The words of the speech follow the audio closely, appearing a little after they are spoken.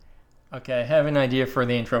Okay, I have an idea for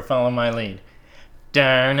the intro. Follow my lead.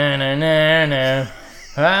 Da-na-na-na-na.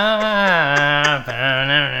 Ah,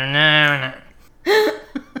 ba-na-na-na-na.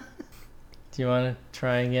 Do you want to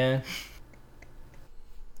try again?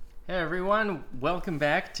 Hey everyone, welcome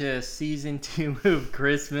back to Season 2 of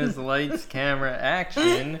Christmas Lights, Camera,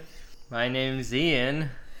 Action. My name's Ian.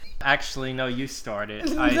 Actually, no, you start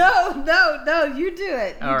it. No, you do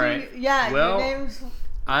it. All right. Yeah, well, your name's...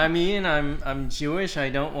 I'm Ian, I'm Jewish, I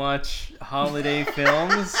don't watch holiday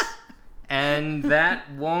films, and that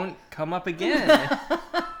won't come up again.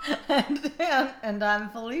 and I'm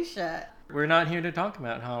Felicia. We're not here to talk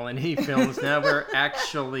about holiday films now, we're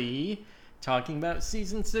actually talking about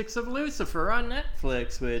Season 6 of Lucifer on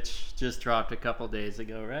Netflix, which just dropped a couple days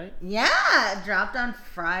ago, right? Yeah, it dropped on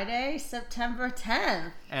Friday, September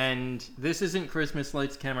 10th. And this isn't Christmas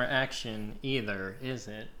Lights, Camera, Action either, is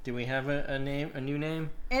it? Do we have a new name?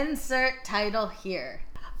 Insert title here.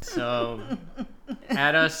 So,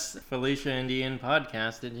 add us, Felicia and Ian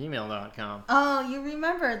podcast at gmail.com. Oh, you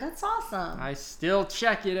remember. That's awesome. I still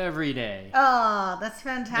check it every day. Oh, that's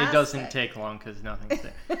fantastic. It doesn't take long because nothing's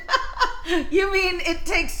there. You mean it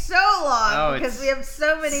takes so long because we have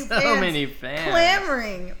so many fans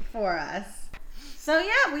clamoring for us. So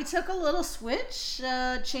yeah, we took a little switch,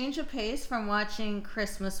 change of pace from watching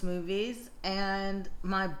Christmas movies, and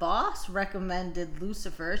my boss recommended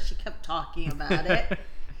Lucifer. She kept talking about it.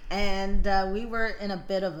 And we were in a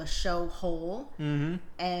bit of a show hole,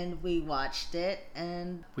 and we watched it,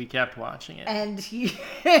 and we kept watching it. And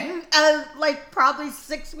like probably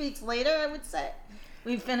 6 weeks later, I would say,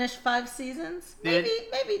 we finished 5 seasons. Maybe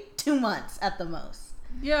 2 months at the most.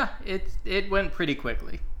 Yeah, it went pretty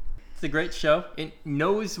quickly. It's a great show. It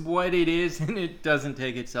knows what it is, and it doesn't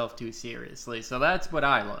take itself too seriously. So that's what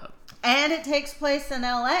I love. And it takes place in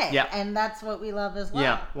LA. Yeah. And that's what we love as well.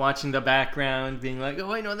 Yeah, watching the background, being like,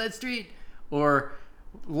 oh, I know that street. Or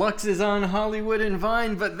Lux is on Hollywood and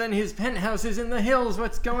Vine, but then his penthouse is in the hills.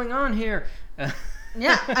 What's going on here?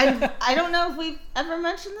 Yeah, I don't know if we've ever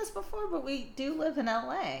mentioned this before, but we do live in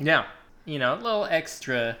LA. Yeah, a little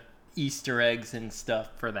extra Easter eggs and stuff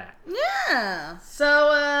for that. Yeah.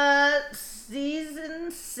 So, season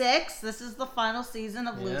 6, this is the final season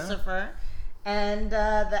of Lucifer. And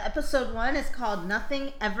the episode 1 is called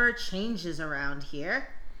Nothing Ever Changes Around Here.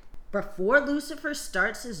 Before Lucifer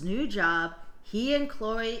starts his new job, he and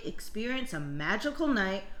Chloe experience a magical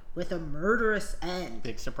night with a murderous end.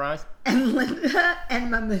 Big surprise. And Linda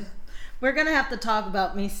and we're going to have to talk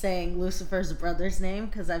about me saying Lucifer's brother's name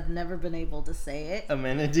because I've never been able to say it.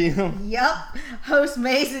 Amenadiel? Yup. Host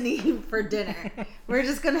Maze and Eve for dinner. We're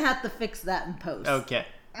just going to have to fix that in post. Okay.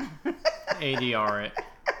 ADR it.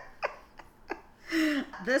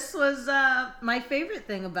 This was my favorite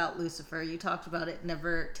thing about Lucifer. You talked about it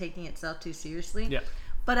never taking itself too seriously. Yeah.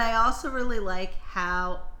 But I also really like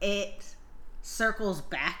how it circles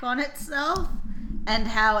back on itself and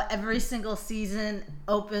how every single season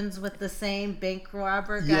opens with the same bank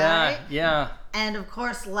robber guy. Yeah. And of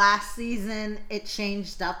course, last season it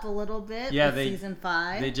changed up a little bit with season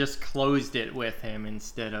 5. They just closed it with him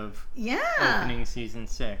instead of opening season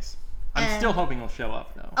 6. I'm still hoping he'll show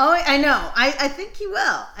up, though. Oh, I know. I think he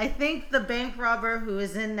will. I think the bank robber who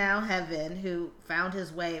is in now heaven, who found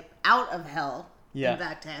his way out of hell and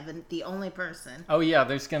back to heaven, the only person. Oh, yeah,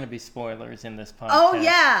 there's going to be spoilers in this podcast. Oh,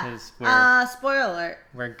 yeah. Spoiler alert.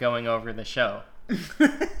 We're going over the show.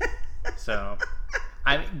 So,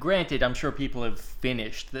 granted, I'm sure people have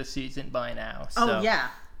finished the season by now. So, oh, yeah.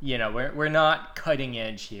 We're not cutting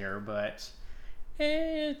edge here, but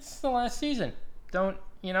it's the last season. Don't...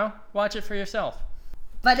 watch it for yourself.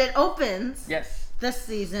 But it opens this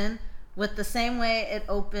season with the same way it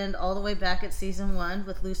opened all the way back at season 1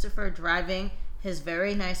 with Lucifer driving his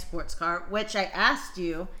very nice sports car, which I asked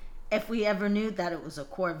you if we ever knew that it was a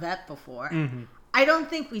Corvette before. Mm-hmm. I don't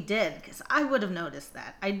think we did because I would have noticed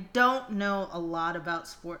that. I don't know a lot about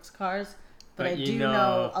sports cars, but I do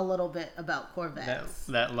know a little bit about Corvettes.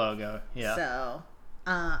 That logo, yeah. So...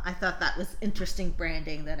 I thought that was interesting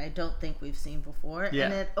branding that I don't think we've seen before. Yeah.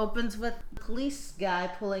 And it opens with the police guy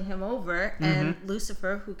pulling him over, and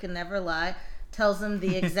Lucifer, who can never lie, tells him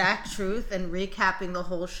the exact truth and recapping the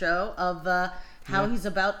whole show of how he's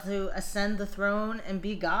about to ascend the throne and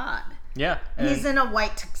be God. Yeah. And he's in a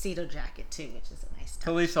white tuxedo jacket, too, which is a nice touch.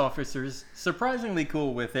 Police officers, surprisingly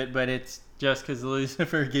cool with it, but it's just because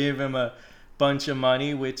Lucifer gave him a bunch of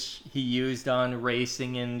money, which he used on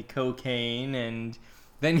racing and cocaine, and...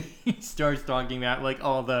 then he starts talking about,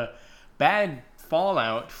 all the bad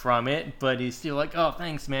fallout from it, but he's still like, oh,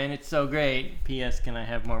 thanks, man, it's so great. P.S. Can I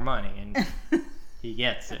have more money? And he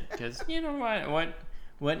gets it, because, what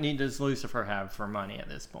What need does Lucifer have for money at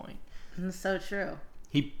this point? That's so true.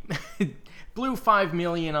 He blew $5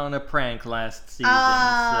 million on a prank last season.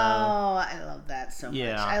 I love that so much.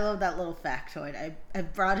 Yeah. I love that little factoid.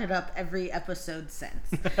 I've brought it up every episode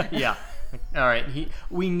since. Yeah. All right.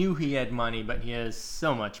 We knew he had money, but he has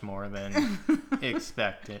so much more than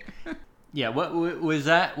expected. Yeah. What was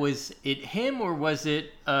that? Was it him or was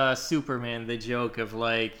it Superman? The joke of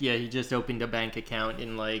like, yeah, he just opened a bank account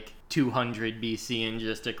in like 200 BC and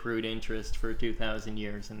just accrued interest for 2,000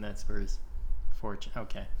 years, and that's for his fortune.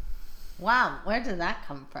 Okay. Wow, where did that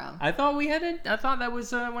come from? I thought I thought that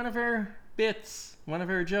was one of her bits, one of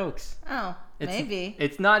her jokes. Oh, maybe.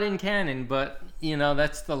 It's not in canon, but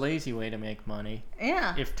that's the lazy way to make money.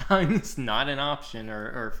 Yeah. If time's not an option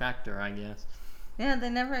or factor, I guess. Yeah, they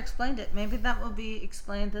never explained it. Maybe that will be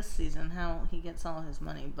explained this season, how he gets all his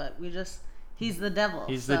money. But he's the devil.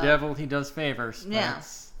 He's the devil. He does favors. Yeah.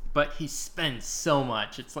 But he spends so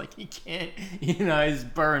much. It's like he can't, his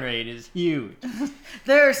burn rate is huge.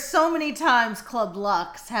 There are so many times Club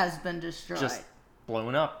Lux has been destroyed. Just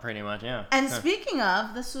blown up, pretty much, yeah. And speaking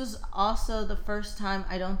of, this was also the first time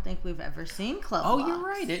I don't think we've ever seen Club Lux. Oh, you're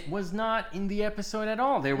right. It was not in the episode at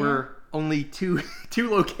all. There were only two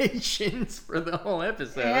locations for the whole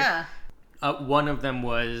episode. Yeah. One of them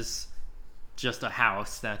was just a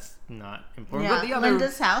house. That's not important. Yeah, but the other,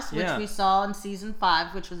 Linda's house, which we saw in season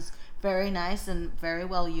 5, which was very nice and very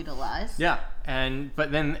well utilized. Yeah,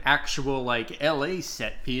 but then actual like LA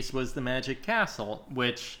set piece was the Magic Castle,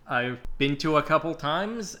 which I've been to a couple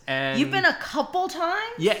times. And you've been a couple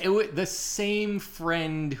times? Yeah, the same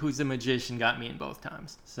friend who's a magician got me in both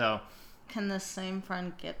times. So can the same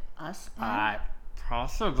friend get us in?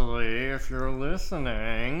 Possibly, if you're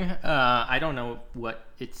listening. I don't know what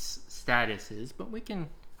its status is, but we can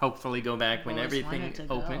hopefully go back when everything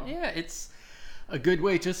opens. Yeah, it's a good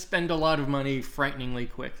way to spend a lot of money frighteningly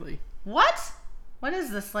quickly. What? What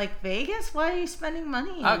is this, like Vegas? Why are you spending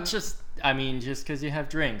money? Just because you have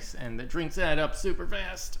drinks, and the drinks add up super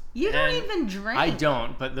fast. You don't even drink. I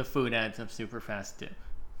don't, but the food adds up super fast too.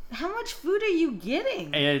 How much food are you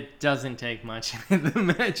getting? It doesn't take much in the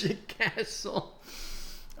Magic Castle.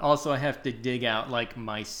 Also, I have to dig out like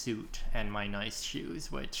my suit and my nice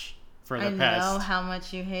shoes, which for the past... I know how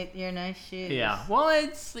much you hate your nice shoes. Yeah, well,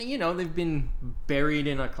 it's, they've been buried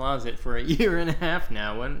in a closet for a year and a half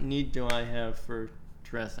now. What need do I have for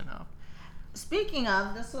dressing up? Speaking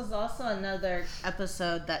of, this was also another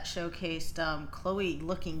episode that showcased Chloe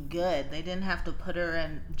looking good. They didn't have to put her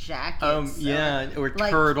in jackets. Or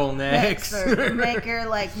like, turtlenecks. Or make her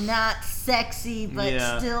like not sexy,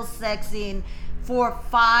 but still sexy. And for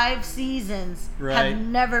 5 seasons, have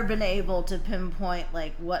never been able to pinpoint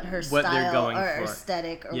like what her style or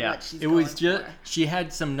aesthetic or what she's going for. She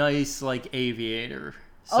had some nice like aviator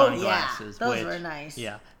sunglasses. Oh yeah, those were nice.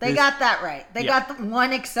 Yeah, they got that right. They got the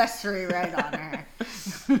one accessory right on her.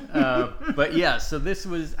 But yeah, so this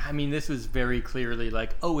was very clearly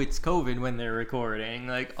like, oh, it's COVID when they're recording.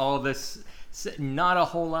 Like all this, not a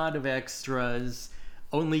whole lot of extras.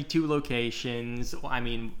 Only 2 locations.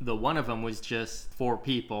 The one of them was just 4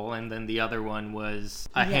 people, and then the other one was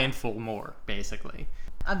a handful more, basically.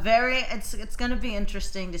 It's going to be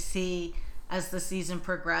interesting to see as the season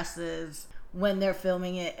progresses when they're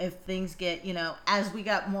filming it, if things get, as we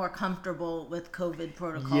got more comfortable with COVID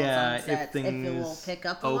protocols on sets, if it will pick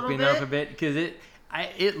up a little bit. Open up a bit, because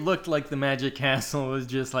it looked like the Magic Castle was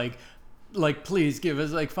just like, please give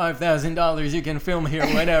us like $5,000. You can film here,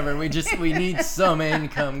 whatever. We need some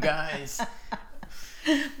income, guys.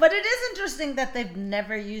 But it is interesting that they've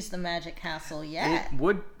never used the Magic Castle yet. It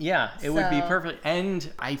would be perfect. And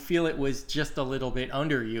I feel it was just a little bit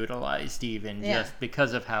underutilized, even just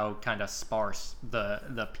because of how kind of sparse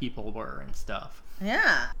the people were and stuff.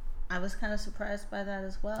 Yeah. I was kind of surprised by that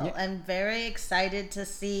as well, and very excited to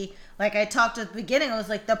see. Like I talked at the beginning, I was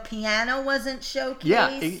like, the piano wasn't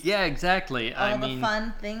showcased. Yeah, exactly. All the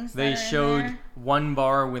fun things. They showed one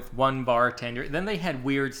bar with one bartender. Then they had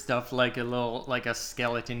weird stuff like a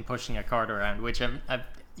skeleton pushing a cart around, which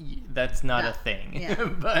that's not a thing.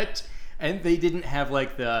 Yeah. And they didn't have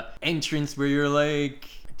like the entrance where you're like,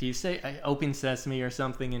 do you say open sesame or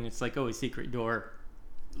something, and it's like, oh, a secret door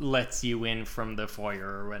lets you in from the foyer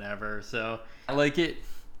or whatever. So like it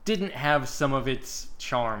didn't have some of its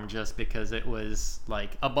charm just because it was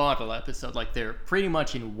like a bottle episode. Like they're pretty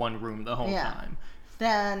much in one room the whole time.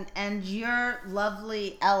 And your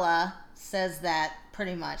lovely Ella says that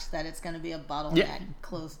pretty much that it's going to be a bottleneck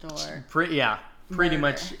closed door. Pretty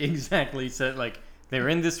much exactly. So like they're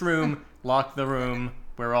in this room, lock the room,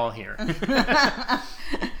 we're all here.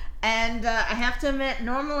 And I have to admit,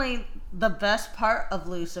 normally the best part of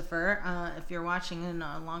Lucifer, if you're watching and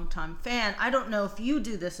a longtime fan, I don't know if you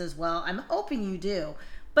do this as well. I'm hoping you do.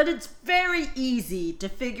 But it's very easy to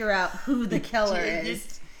figure out who the killer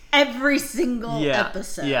is. Every single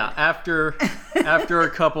episode. Yeah, after a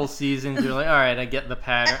couple seasons, you're like, all right, I get the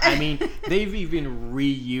pattern. I mean, they've even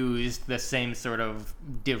reused the same sort of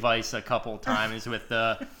device a couple times with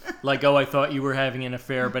the, like, oh, I thought you were having an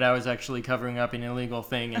affair, but I was actually covering up an illegal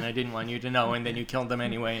thing, and I didn't want you to know, and then you killed them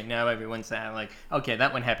anyway, and now everyone's saying, like, okay,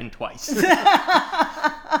 that one happened twice.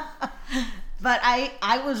 But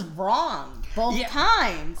I was wrong both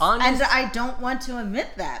times. And I don't want to admit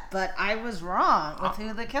that, but I was wrong with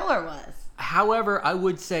who the killer was. However, I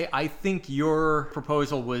would say I think your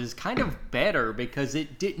proposal was kind of better because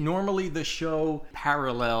it did. Normally the show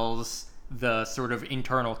parallels the sort of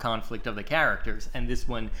internal conflict of the characters, and this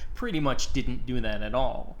one pretty much didn't do that at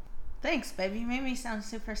all. Thanks, baby. You made me sound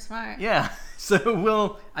super smart. Yeah. So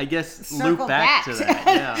we'll, I guess, loop back to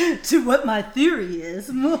that. Yeah. To what my theory is.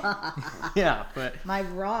 Yeah, but... my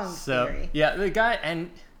wrong theory. Yeah, the guy... And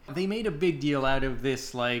they made a big deal out of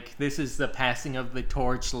this, like, this is the passing of the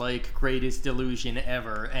torch, like, greatest illusion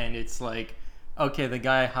ever. And it's like, okay, the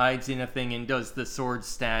guy hides in a thing and does the sword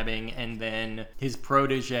stabbing, and then his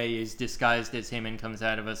protege is disguised as him and comes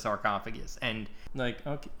out of a sarcophagus. And... like,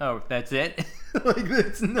 okay, oh, that's it? Like,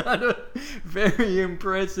 that's not a very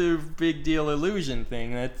impressive big deal illusion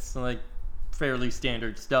thing. That's, like, fairly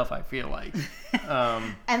standard stuff, I feel like.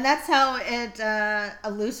 And that's how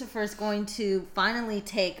Lucifer is going to finally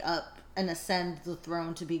take up and ascend the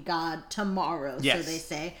throne to be God tomorrow, so they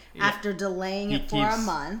say, after delaying it for a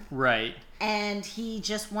month. Right. And he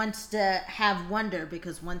just wants to have wonder,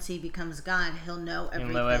 because once he becomes God, he'll know everything.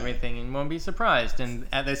 He'll know everything and won't be surprised. And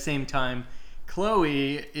at the same time...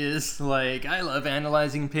 Chloe is like, I love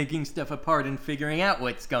analyzing, picking stuff apart, and figuring out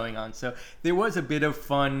what's going on. So there was a bit of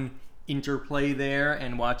fun interplay there,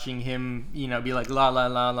 and watching him, you know, be like, la, la,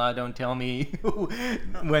 la, la, don't tell me,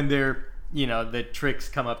 when they're, you know, the tricks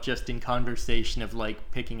come up just in conversation of,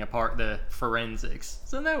 like, picking apart the forensics.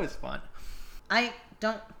 So that was fun. I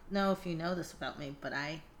don't know if you know this about me, but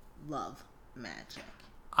I love magic.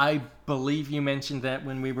 I believe you mentioned that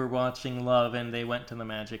when we were watching Love and they went to the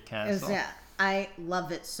Magic Castle. Yeah. I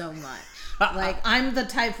love it so much. Like, I'm the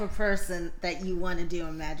type of person that you want to do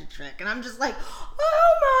a magic trick. And I'm just like,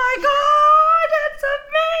 oh my God, that's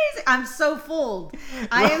amazing. I'm so fooled.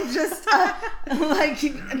 I am just like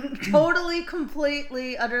totally,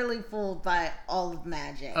 completely, utterly fooled by all of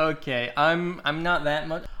magic. Okay, I'm not that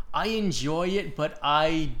much. I enjoy it, but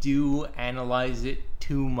I do analyze it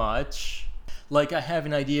too much. Like, I have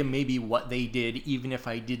an idea maybe what they did, even if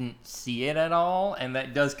I didn't see it at all, and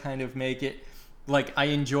that does kind of make it, like, I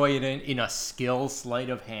enjoy it in a skill sleight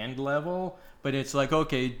of hand level, but it's like,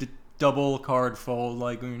 okay, double card fold,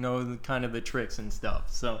 like, you know, kind of the tricks and stuff.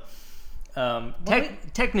 So,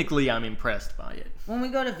 technically, I'm impressed by it. When we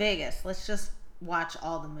go to Vegas, let's just watch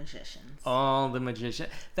all the magicians. All the magicians.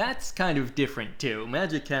 That's kind of different, too.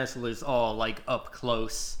 Magic Castle is all, like, up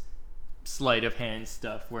close sleight of hand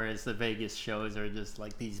stuff, whereas the Vegas shows are just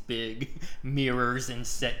like these big mirrors and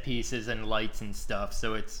set pieces and lights and stuff,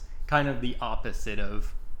 so it's kind of the opposite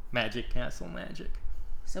of Magic Castle magic.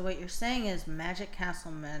 So what you're saying is Magic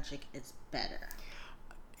Castle magic is better.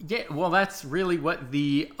 Yeah, well, that's really what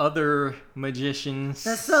the other magicians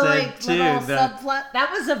said too. That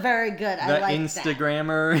was a very good. I like that. The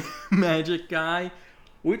Instagrammer magic guy.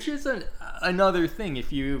 Which is another thing.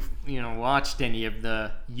 If you've, you know, watched any of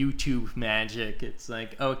the YouTube magic, it's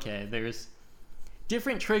like, okay, there's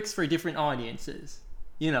different tricks for different audiences.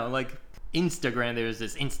 You know, like Instagram, there's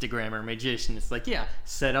this Instagrammer magician. It's like, yeah,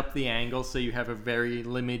 set up the angle so you have a very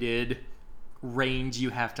limited range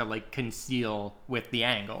you have to, like, conceal with the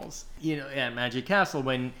angles. You know, at Magic Castle,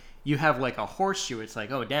 when you have, like, a horseshoe, it's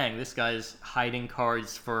like, oh, dang, this guy's hiding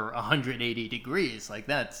cards for 180 degrees. Like,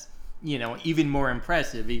 that's... you know, even more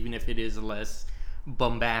impressive, even if it is less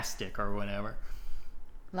bombastic or whatever.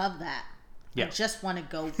 Love that. Yeah. I just want to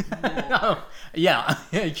go more. Oh, yeah,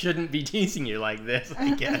 I shouldn't be teasing you like this,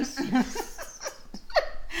 I guess.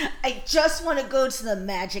 I just want to go to the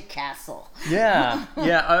Magic Castle. Yeah,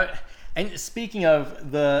 yeah. And speaking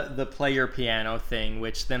of the player piano thing,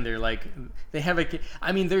 which then they're like, they have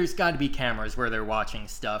I mean, there's got to be cameras where they're watching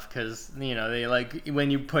stuff, because, you know, they like,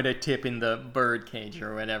 when you put a tip in the bird cage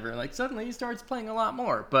or whatever, like, suddenly he starts playing a lot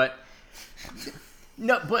more. But,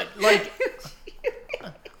 no, but, like,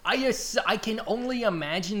 I can only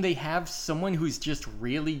imagine they have someone who's just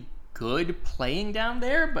really good playing down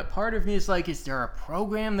there, but part of me is like, is there a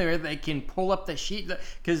program there that can pull up the sheet?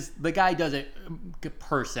 Because the guy does it,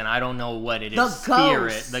 person, I don't know what it is.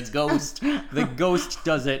 The ghost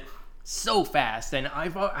does it so fast, and I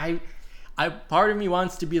part of me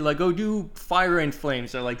wants to be like, oh, do Fire and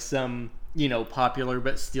Flames or like some, you know, popular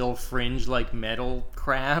but still fringe like metal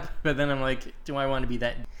crap, but then I'm like, do I want to be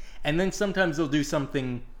that? And then sometimes they'll do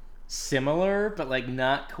something similar but like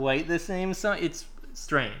not quite the same, so it's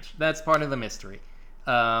strange. That's part of the mystery.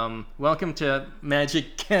 Welcome to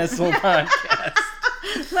Magic Castle Podcast.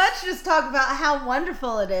 Let's just talk about how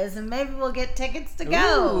wonderful it is, and maybe we'll get tickets to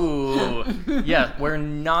go. Ooh. Yeah, we're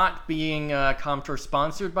not being Comptor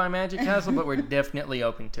sponsored by Magic Castle, but we're definitely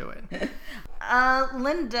open to it.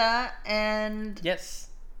 Linda and... Yes.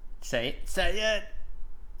 Say it.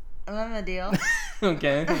 I'm a deal.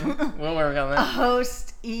 Okay. We'll work on that.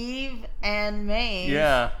 Host Eve and Maze.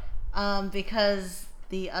 Yeah. Because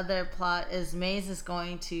the other plot is Maze is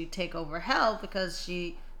going to take over Hell because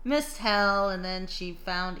she missed Hell, and then she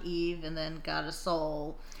found Eve and then got a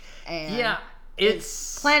soul. And yeah,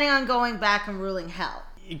 it's planning on going back and ruling Hell.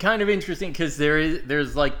 Kind of interesting because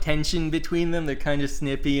there's like tension between them. They're kind of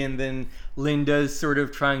snippy, and then Linda's sort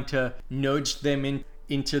of trying to nudge them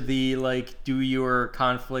into the like do your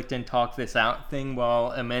conflict and talk this out thing,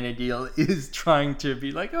 while Amenadiel is trying to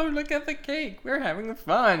be like, oh, look at the cake, we're having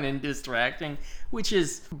fun, and distracting, which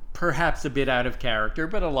is perhaps a bit out of character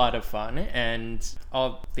but a lot of fun. And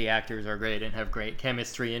all the actors are great and have great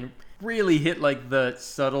chemistry and really hit like the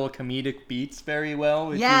subtle comedic beats very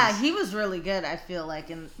well. Yeah, he was really good, I feel like.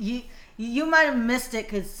 And you might have missed it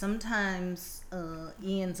because sometimes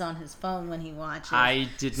Ian's on his phone when he watches. I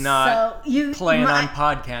did not plan on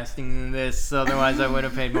podcasting this, otherwise I would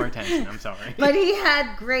have paid more attention. I'm sorry. But he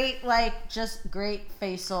had great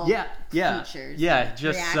facial features. Yeah,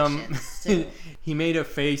 just some... He made a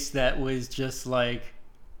face that was just like,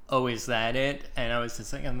 oh, is that it? And I was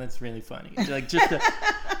just like, oh, that's really funny. Like, just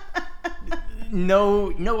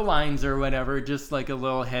no lines or whatever, just like a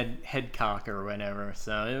little head cock or whatever.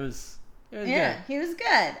 So it was good. He was good.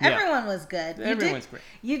 Yeah. Everyone was good. Everyone's great.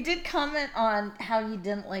 You did comment on how you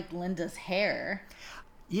didn't like Linda's hair.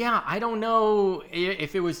 Yeah, I don't know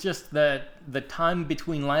if it was just the time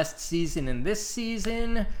between last season and this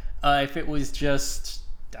season, if it was just...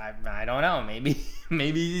 I don't know.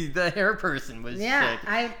 Maybe the hair person was sick.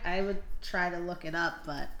 I would try to look it up,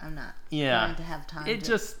 but I'm not going to have time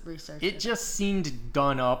to research it. It just seemed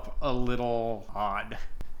done up a little odd.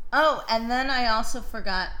 Oh, and then I also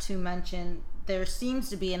forgot to mention there seems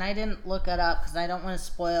to be, and I didn't look it up because I don't want to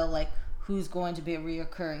spoil like who's going to be a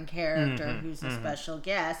reoccurring character, who's a special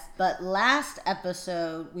guest. But last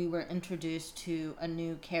episode we were introduced to a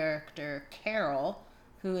new character, Carol,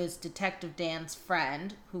 who is Detective Dan's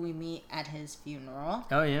friend, who we meet at his funeral.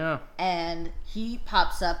 Oh, yeah. And he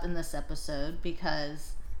pops up in this episode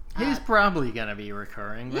because... he's probably going to be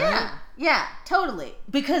recurring, right? Yeah, totally.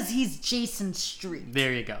 Because he's Jason Street.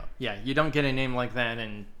 There you go. Yeah, you don't get a name like that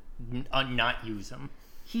and not use him.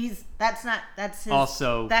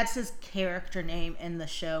 That's his character name in the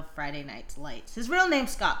show Friday Night Lights. His real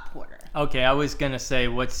name's Scott Porter. Okay, I was gonna say,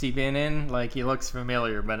 what's he been in? Like, he looks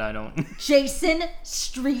familiar, but I don't. Jason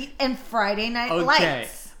Street and Friday Night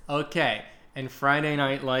Lights. Okay, and Friday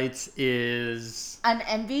Night Lights is an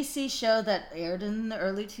NBC show that aired in the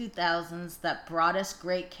early 2000s that brought us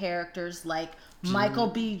great characters like Michael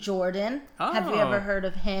B. Jordan. Oh. Have you ever heard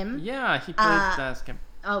of him? Yeah, he plays basketball.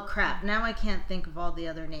 Oh, crap. Now I can't think of all the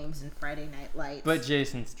other names in Friday Night Lights. But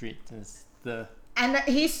Jason Street is the... And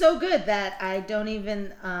he's so good that I don't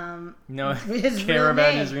even care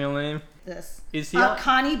about his real name. Is he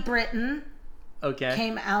Connie Britton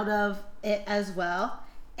came out of it as well.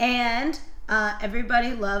 And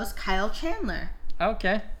everybody loves Kyle Chandler.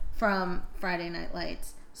 Okay. From Friday Night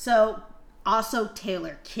Lights. So, also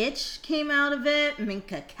Taylor Kitsch came out of it.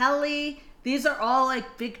 Minka Kelly... These are all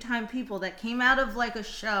like big time people that came out of like a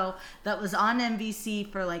show that was on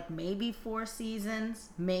NBC for like maybe 4 seasons,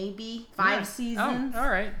 maybe 5 seasons. Oh, all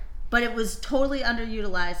right. But it was totally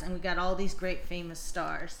underutilized, and we got all these great famous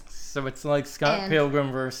stars. So it's like Scott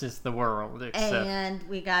Pilgrim versus the world, except... And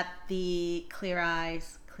we got the clear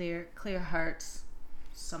eyes, clear hearts,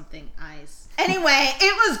 something eyes. Anyway,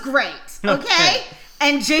 it was great, okay?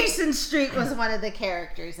 And Jason Street was one of the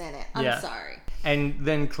characters in it. I'm sorry. And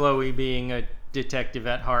then Chloe, being a detective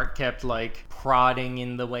at heart, kept like prodding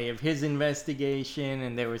in the way of his investigation,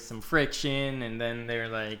 and there was some friction, and then they're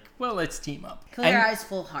like, well, let's team up. Clear eyes,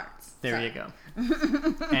 full hearts. There you go.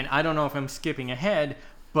 And I don't know if I'm skipping ahead,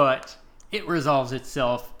 but it resolves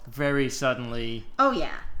itself very suddenly. Oh,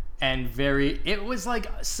 yeah. And it was like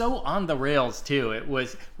so on the rails too. It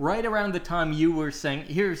was right around the time you were saying,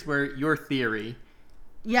 here's where your theory.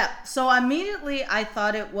 Yeah, so immediately I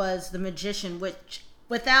thought it was the magician, which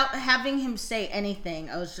without having him say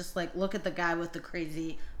anything, I was just like, look at the guy with the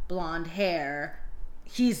crazy blonde hair,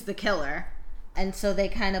 he's the killer. And so they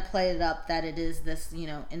kind of played it up that it is this,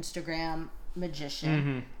 Instagram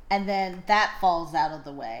magician. And then that falls out of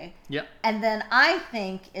the way. Yeah. And then I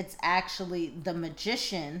think it's actually the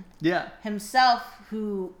magician himself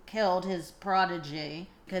who killed his prodigy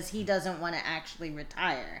because he doesn't want to actually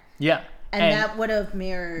retire. Yeah. And that would have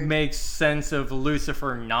mirrored... Makes sense of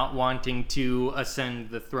Lucifer not wanting to ascend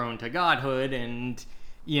the throne to godhood and,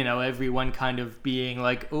 everyone kind of being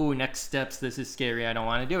like, oh, next steps, this is scary, I don't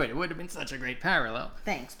want to do it. It would have been such a great parallel.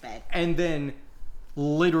 Thanks, babe. And then,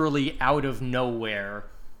 literally out of nowhere,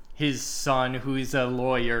 his son, who's a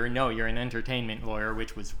lawyer, no, you're an entertainment lawyer,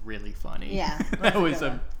 which was really funny. Yeah.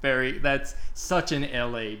 That's such an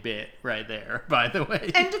LA bit right there, by the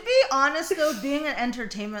way. And to be honest, though, being an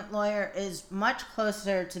entertainment lawyer is much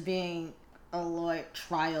closer to being a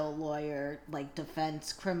trial lawyer, like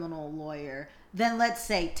defense criminal lawyer, than, let's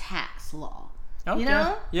say, tax law.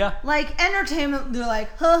 Okay. Yeah. Like, entertainment, they're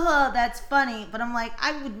like, that's funny. But I'm like,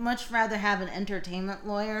 I would much rather have an entertainment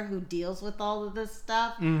lawyer who deals with all of this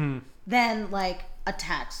stuff than, like, a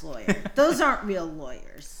tax lawyer. Those aren't real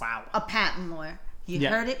lawyers. Wow. A patent lawyer. You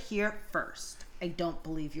heard it here first. I don't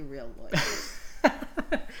believe you're real lawyers.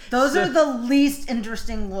 Those are the least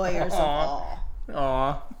interesting lawyers of all.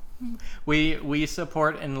 Aw. We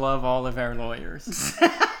support and love all of our lawyers.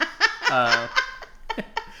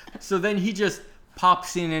 So then he just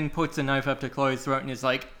pops in and puts a knife up to Chloe's throat and is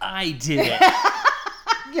like, I did it.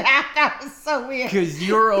 Yeah, that was so weird. Because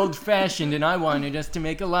you're old-fashioned and I wanted us to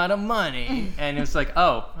make a lot of money. And it's like,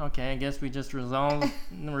 oh, okay, I guess we just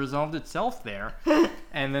resolved itself there.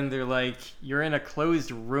 And then they're like, you're in a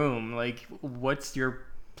closed room. Like, what's your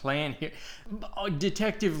plan here?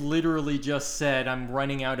 Detective literally just said, I'm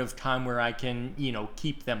running out of time where I can,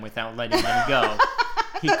 keep them without letting them go.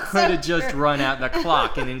 He could have just run out the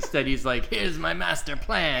clock, and instead he's like, here's my master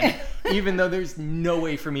plan, even though there's no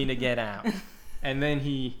way for me to get out. And then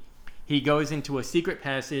he goes into a secret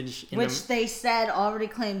passage. Which they said already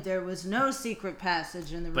claimed there was no secret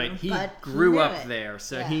passage in the room. But he grew up there,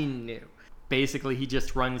 so he knew. Basically, he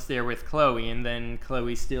just runs there with Chloe, and then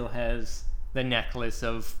Chloe still has the necklace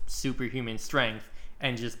of superhuman strength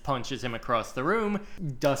and just punches him across the room.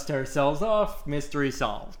 Dust ourselves off, mystery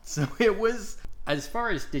solved. So it was... As far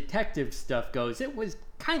as detective stuff goes, it was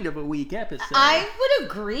kind of a weak episode. I would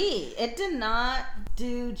agree. It did not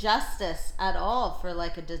do justice at all for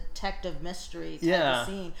like a detective mystery type of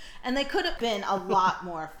scene. And they could have been a lot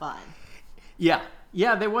more fun. Yeah.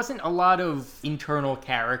 Yeah, there wasn't a lot of internal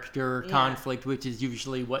character conflict, which is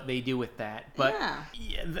usually what they do with that. But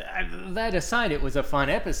that aside, it was a fun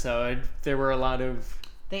episode. There were a lot of...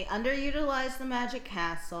 They underutilized the Magic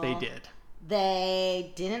Castle. They did.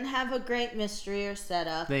 They didn't have a great mystery or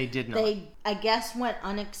setup. They did not. They, I guess, went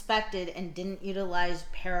unexpected and didn't utilize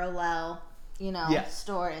parallel,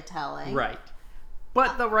 storytelling. Right.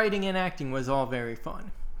 But the writing and acting was all very fun.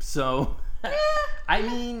 So, I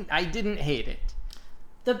mean, I didn't hate it.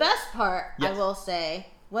 The best part, I will say,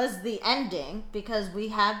 was the ending, because we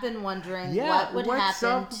have been wondering what would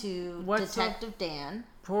happen to Detective Dan.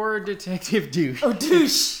 Poor Detective Douche. Oh,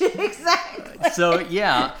 Douche. Exactly. So,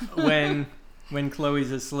 when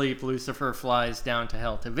Chloe's asleep, Lucifer flies down to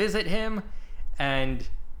hell to visit him, and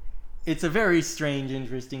it's a very strange,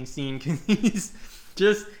 interesting scene,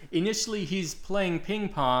 because initially he's playing ping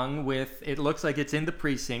pong with, it looks like it's in the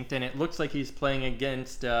precinct, and it looks like he's playing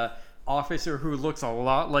against an officer who looks a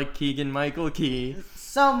lot like Keegan-Michael Key.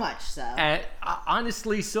 So much so. And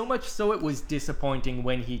honestly, so much so it was disappointing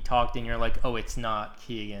when he talked and you're like, oh, it's not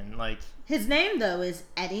Keegan. Like, his name, though, is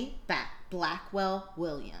Eddie Blackwell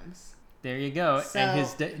Williams. There you go. So... And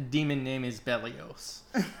his demon name is Belios.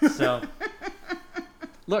 So,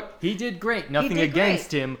 look, he did great. Nothing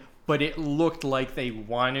against him, but it looked like they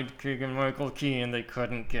wanted Keegan-Michael Key and they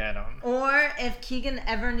couldn't get him. Or if Keegan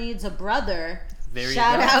ever needs a brother...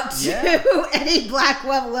 Shout out to Eddie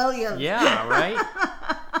Blackwell Williams. Yeah, right?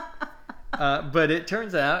 But it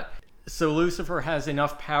turns out, so Lucifer has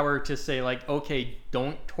enough power to say, like, okay,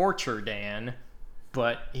 don't torture Dan,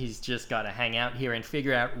 but he's just got to hang out here and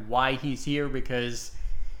figure out why he's here, because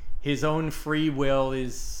his own free will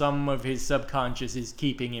is some of his subconscious is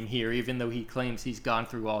keeping him here, even though he claims he's gone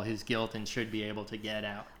through all his guilt and should be able to get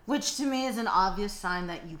out. Which to me is an obvious sign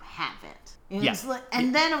that you haven't.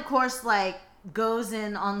 And then, of course, like, goes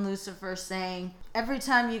in on Lucifer saying, every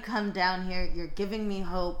time you come down here, you're giving me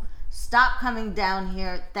hope. Stop coming down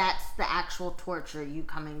here. That's the actual torture, you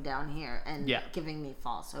coming down here and giving me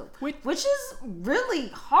false hope. Which is really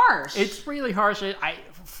harsh. It's really harsh.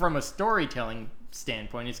 From a storytelling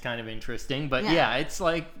standpoint, it's kind of interesting. But it's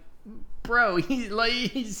like, bro,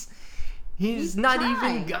 he's He's not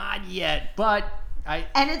trying. Even God yet, but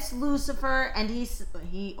and it's Lucifer, and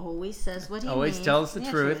he always says what he always means. tells the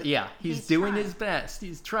truth. Yeah, he's doing his best.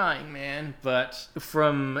 He's trying, man. But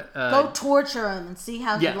from go torture him and see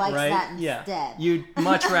how he likes that instead. Yeah. You'd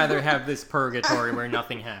much rather have this purgatory where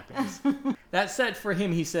nothing happens. That said, for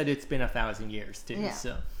him, he said it's been 1,000 years too. Yeah.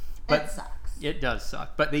 So, but it sucks. It does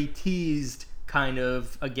suck. But they teased kind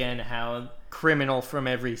of again how Criminal from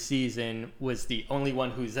every season was the only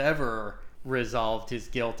one who's ever resolved his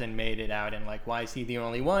guilt and made it out, and like, why is he the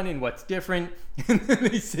only one and what's different? And then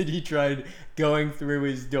they said he tried going through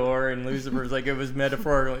his door, and Lucifer's like, it was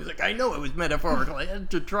metaphorical. He's like, I know it was metaphorical, I had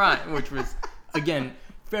to try, which was again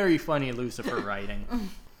very funny Lucifer writing.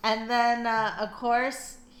 And then of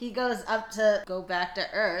course he goes up to go back to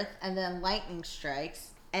Earth, and then lightning strikes.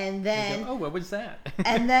 And then, oh, what was that?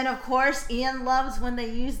 And then, of course, Ian loves when they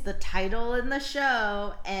use the title in the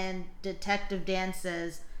show, and Detective Dan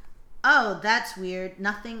says, oh, that's weird.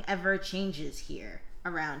 Nothing ever changes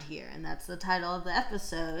around here. And that's the title of the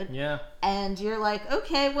episode. Yeah. And you're like,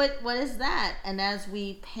 okay, what is that? And as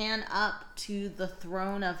we pan up to the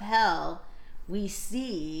throne of hell, we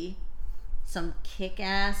see some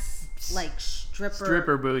kick-ass, like,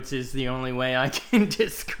 stripper boots is the only way I can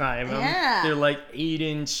describe them. Yeah. They're like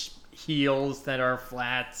 8-inch heels that are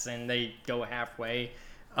flats, and they go halfway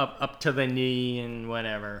up to the knee and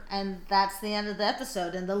whatever. And that's the end of the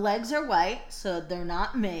episode. And the legs are white, so they're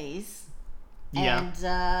not maize. Yeah.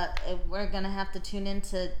 And we're going to have to tune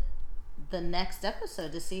into the next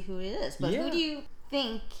episode to see who it is. But who do you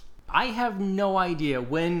think? I have no idea.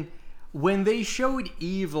 When they showed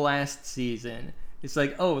Eve last season, it's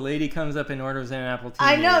like, oh, lady comes up and orders an apple TV.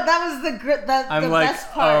 I know, that was the like,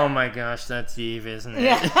 best part. Oh my gosh, that's Eve, isn't it?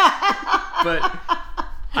 Yeah. But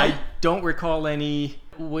I don't recall any.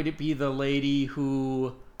 Would it be the lady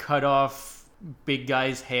who cut off Big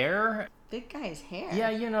Guy's hair? Big Guy's hair?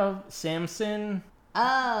 Yeah, Samson.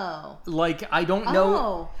 Oh. Like, I don't know.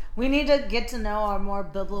 Oh, we need to get to know our more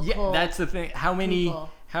biblical. Yeah, that's the thing. How many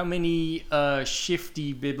people.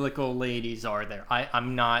 Shifty biblical ladies are there?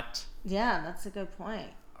 I'm not. Yeah, that's a good point.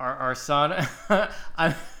 Our Sodom.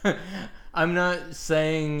 I'm not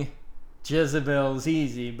saying Jezebel's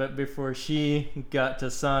easy, but before she got to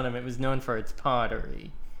Sodom, it was known for its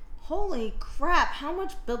pottery. Holy crap! How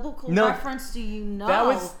much biblical reference do you know?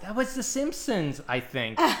 That was The Simpsons, I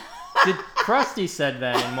think. Krusty said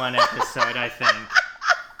that in one episode, I think.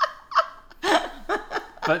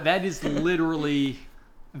 But that is literally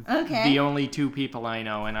the only two people I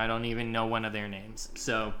know, and I don't even know one of their names.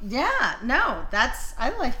 So yeah, no,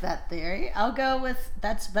 I like that theory. I'll go with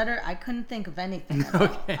that's better. I couldn't think of anything at all.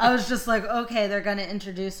 I was just like, okay, they're gonna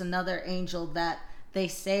introduce another angel that they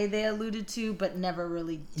say they alluded to, but never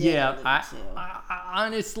really did. Yeah, I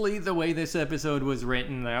honestly, the way this episode was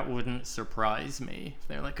written, that wouldn't surprise me.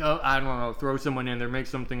 They're like, oh, I don't know, throw someone in there, make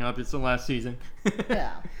something up. It's the last season.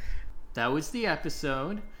 Yeah. That was the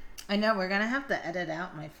episode. I know, we're going to have to edit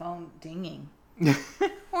out my phone dinging.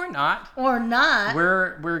 Or not. Or not.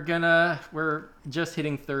 We're just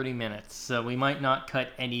hitting 30 minutes, so we might not cut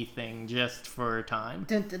anything just for time.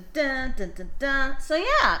 Dun, dun, dun, dun, dun, dun. So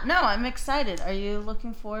yeah, no, I'm excited. Are you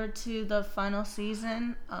looking forward to the final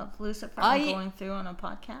season of Lucifer going through on a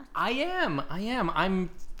podcast? I am. I'm,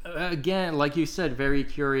 again, like you said, very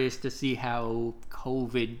curious to see how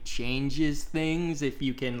COVID changes things, if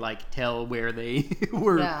you can, like, tell where they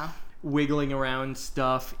were wiggling around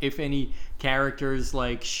stuff, if any characters,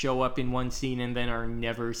 like, show up in one scene and then are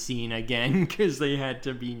never seen again because they had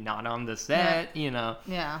to be not on the set,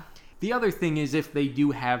 Yeah. The other thing is, if they do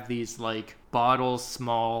have these, like, bottle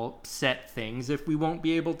small set things, if we won't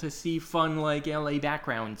be able to see fun, like, LA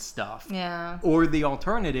background stuff. Yeah. Or the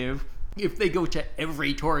alternative, if they go to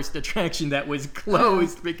every tourist attraction that was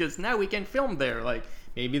closed because now we can film there, like,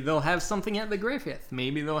 maybe they'll have something at the Griffith.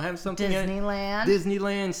 Maybe they'll have something Disneyland. at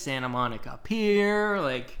Disneyland, Santa Monica Pier.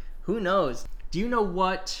 Like, who knows? Do you know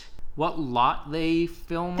what lot they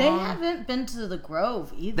film on? They haven't been to the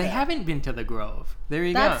Grove either. They haven't been to the Grove. There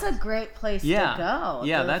you go. That's a great place to go.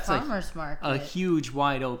 Yeah, that's farmer's market. A huge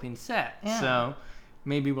wide open set. Yeah. So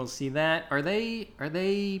maybe we'll see that. Are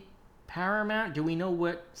they Paramount? Do we know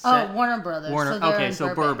what set? Oh, Warner Brothers.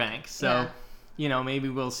 So Burbank. So, maybe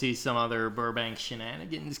we'll see some other Burbank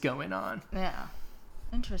shenanigans going on. Yeah.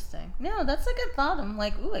 Interesting. No, that's a good thought. I'm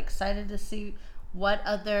like, excited to see what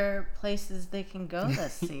other places they can go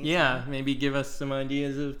this season. Yeah, maybe give us some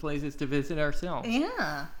ideas of places to visit ourselves.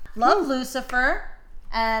 Yeah. Love Lucifer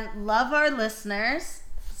and love our listeners.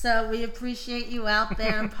 So we appreciate you out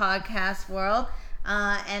there in podcast world.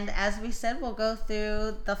 And as we said, we'll go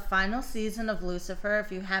through the final season of Lucifer.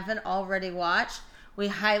 If you haven't already watched, We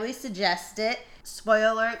highly suggest it. Spoiler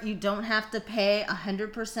alert, you don't have to pay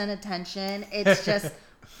 100% attention. It's just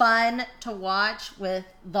fun to watch with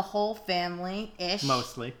the whole family-ish.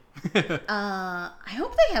 Mostly. I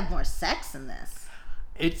hope they have more sex in this.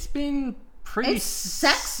 It's been pretty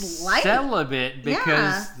sex light, celibate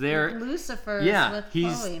because they're Lucifer's with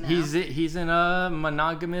Chloe now. He's in a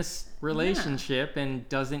monogamous relationship and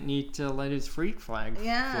doesn't need to let his freak flag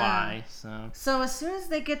fly. So as soon as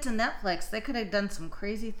they get to Netflix, they could have done some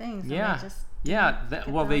crazy things.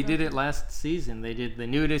 They did it last season. They did the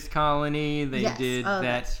nudist colony. They did that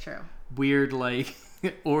that's true. Weird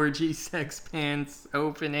orgy sex pants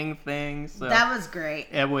opening thing. So that was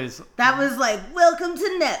great. That was like, welcome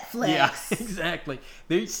to Netflix. Yeah, exactly.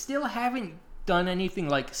 They still haven't done anything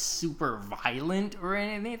like super violent or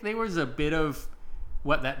anything. There was a bit of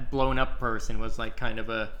what that blown up person was like, kind of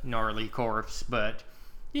a gnarly corpse, but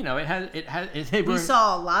you know, we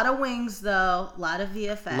saw a lot of wings though, a lot of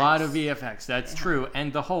VFX. That's true.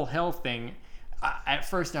 And the whole hell thing, at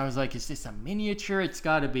first I was like, is this a miniature? It's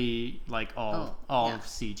got to be like all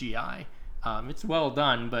CGI. It's well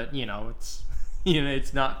done, but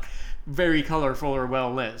it's not very colorful or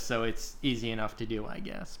well lit, so it's easy enough to do, I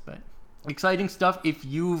guess. But exciting stuff. If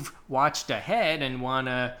you've watched ahead and want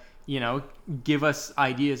to give us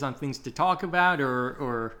ideas on things to talk about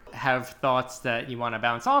or have thoughts that you want to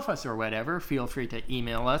bounce off us or whatever, feel free to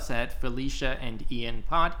email us at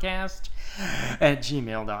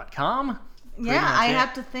FeliciaandIanPodcast@gmail.com. Yeah, I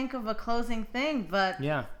have to think of a closing thing, but...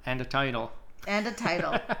 Yeah, and a title.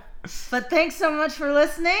 But thanks so much for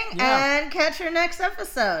listening, and catch your next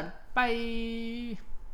episode. Bye.